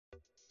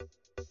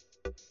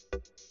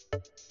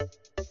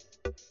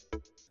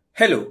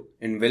Hello,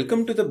 and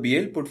welcome to the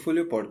BL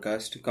Portfolio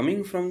podcast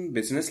coming from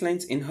Business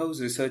Line's in-house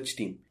research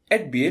team.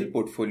 At BL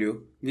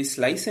Portfolio, we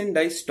slice and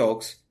dice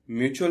stocks,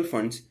 mutual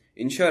funds,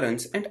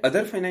 insurance, and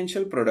other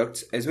financial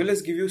products as well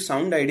as give you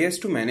sound ideas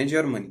to manage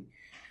your money.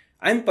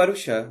 I'm Parv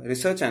Shah,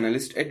 research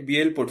analyst at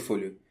BL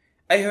Portfolio.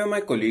 I have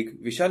my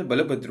colleague Vishal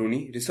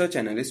Balabhadruni, research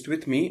analyst,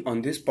 with me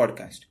on this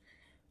podcast.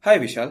 Hi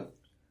Vishal.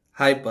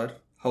 Hi Parv,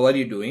 how are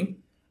you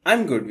doing?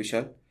 I'm good,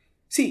 Vishal.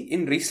 See,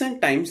 in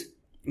recent times,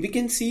 we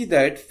can see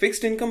that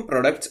fixed income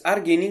products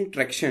are gaining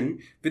traction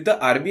with the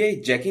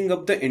RBI jacking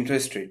up the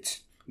interest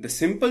rates. The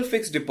simple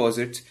fixed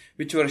deposits,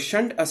 which were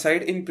shunned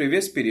aside in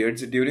previous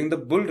periods during the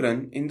bull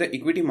run in the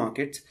equity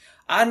markets,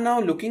 are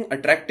now looking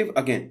attractive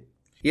again.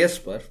 Yes,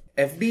 Parv.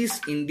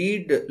 FDs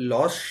indeed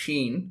lost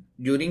sheen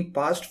during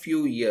past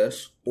few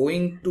years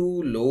owing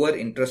to lower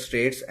interest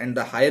rates, and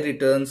the high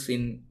returns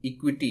in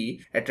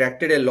equity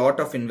attracted a lot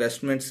of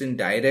investments in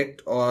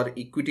direct or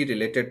equity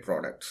related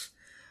products.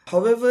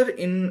 However,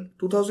 in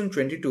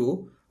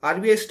 2022,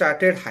 RBI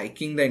started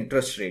hiking the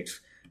interest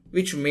rates,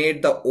 which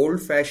made the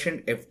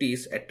old-fashioned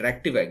FDs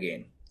attractive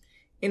again.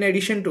 In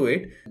addition to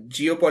it,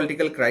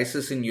 geopolitical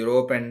crisis in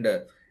Europe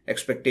and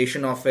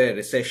expectation of a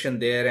recession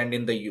there and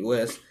in the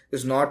US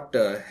is not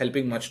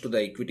helping much to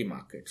the equity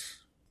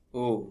markets.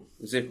 Oh,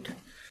 is it?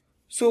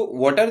 So,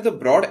 what are the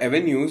broad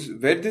avenues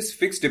where these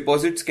fixed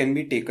deposits can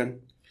be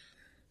taken?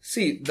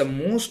 See, the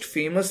most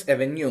famous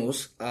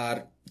avenues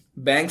are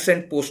banks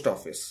and post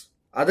office.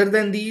 Other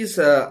than these,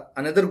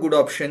 another good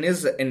option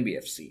is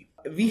NBFC.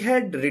 We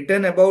had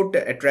written about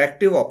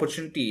attractive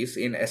opportunities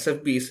in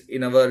SFBs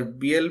in our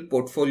BL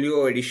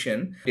Portfolio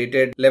edition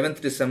dated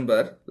 11th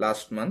December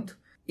last month.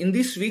 In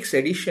this week's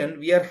edition,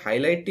 we are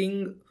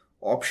highlighting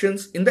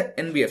options in the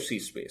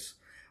NBFC space.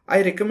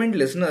 I recommend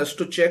listeners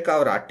to check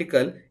our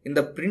article in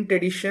the print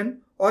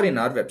edition or in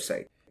our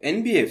website.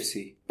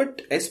 NBFC.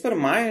 But as per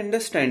my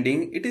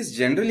understanding, it is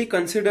generally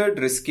considered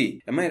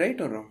risky. Am I right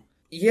or wrong?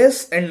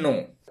 Yes and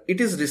no. It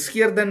is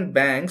riskier than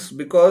banks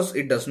because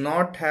it does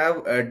not have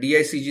a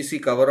DICGC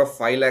cover of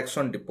 5 lakhs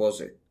on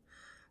deposit.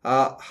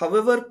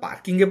 However,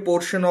 parking a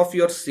portion of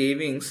your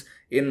savings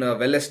in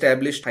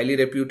well-established, highly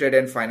reputed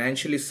and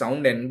financially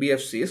sound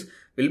NBFCs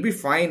will be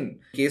fine in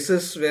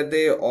cases where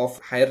they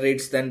offer higher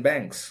rates than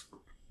banks.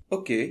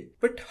 Okay,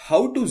 but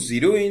how to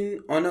zero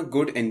in on a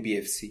good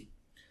NBFC?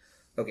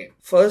 Okay,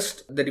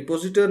 first the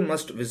depositor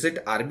must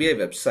visit RBI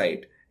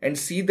website and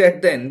see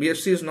that the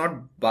NBFC is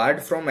not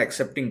barred from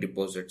accepting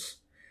deposits.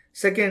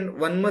 Second,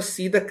 one must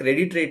see the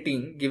credit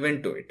rating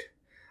given to it.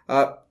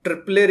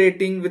 AAA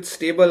rating with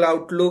stable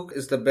outlook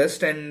is the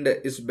best and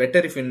is better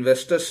if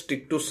investors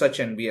stick to such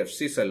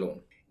NBFCs alone.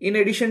 In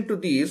addition to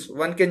these,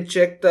 one can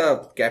check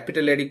the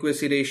capital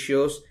adequacy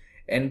ratios,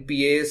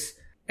 NPAs,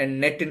 and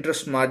net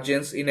interest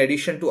margins in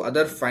addition to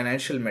other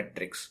financial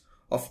metrics.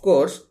 Of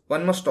course,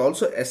 one must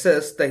also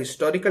assess the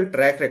historical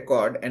track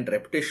record and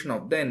reputation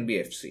of the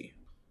NBFC.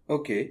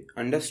 Okay,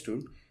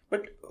 understood.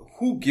 But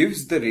who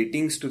gives the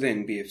ratings to the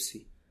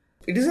NBFC?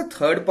 It is a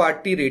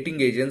third-party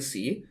rating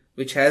agency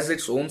which has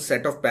its own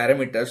set of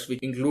parameters which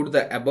include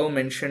the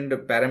above-mentioned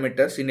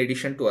parameters in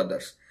addition to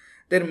others.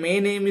 Their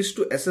main aim is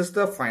to assess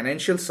the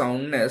financial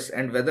soundness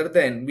and whether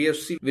the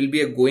NBFC will be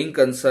a going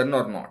concern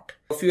or not.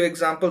 A few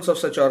examples of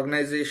such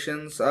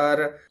organizations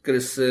are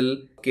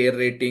CRISIL, CARE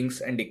Ratings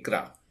and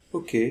ICRA.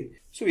 Okay,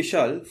 so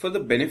Vishal, for the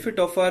benefit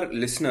of our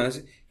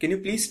listeners, can you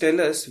please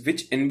tell us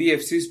which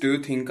NBFCs do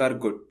you think are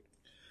good?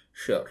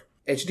 Sure.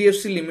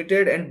 HDFC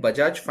Limited and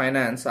Bajaj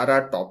Finance are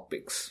our top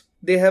picks.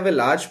 They have a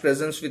large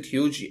presence with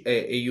huge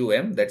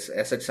AUM, that's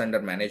assets under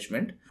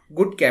management,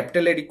 good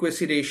capital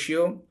adequacy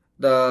ratio,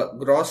 the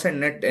gross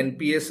and net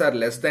NPAs are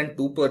less than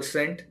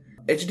 2%.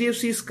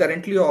 HDFC is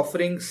currently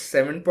offering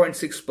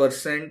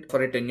 7.6%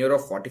 for a tenure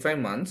of 45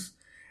 months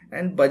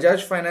and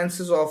Bajaj Finance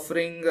is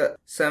offering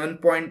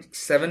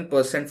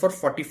 7.7% for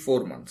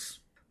 44 months.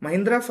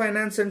 Mahindra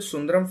Finance and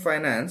Sundaram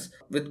Finance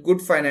with good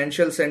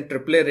financials and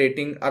AAA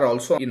rating are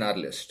also in our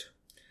list.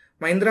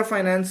 Mahindra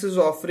Finance is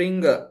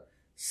offering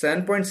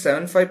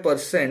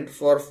 7.75%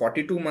 for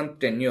 42-month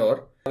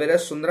tenure,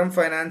 whereas Sundaram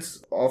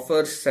Finance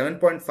offers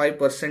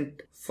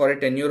 7.5% for a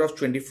tenure of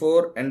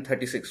 24 and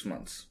 36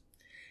 months.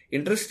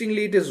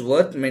 Interestingly, it is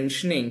worth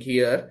mentioning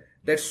here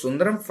that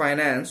Sundaram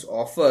Finance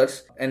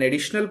offers an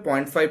additional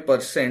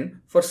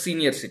 0.5% for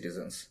senior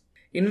citizens.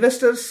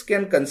 Investors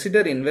can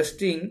consider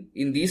investing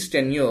in these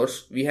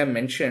tenures we have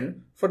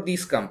mentioned for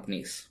these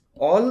companies.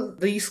 All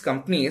these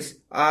companies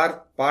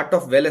are part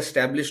of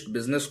well-established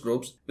business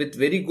groups with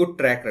very good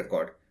track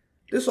record.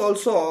 This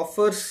also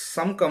offers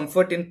some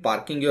comfort in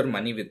parking your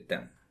money with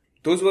them.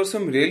 Those were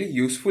some really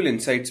useful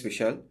insights,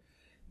 Vishal.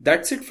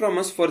 That's it from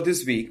us for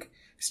this week.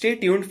 Stay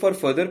tuned for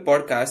further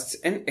podcasts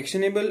and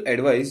actionable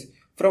advice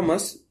from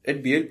us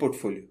at BL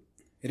Portfolio.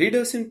 Read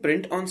us in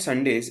print on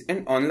Sundays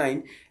and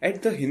online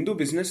at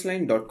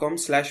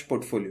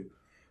thehindubusinessline.com/portfolio.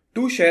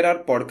 Do share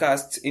our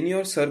podcasts in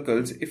your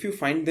circles if you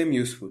find them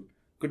useful.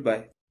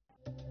 Goodbye.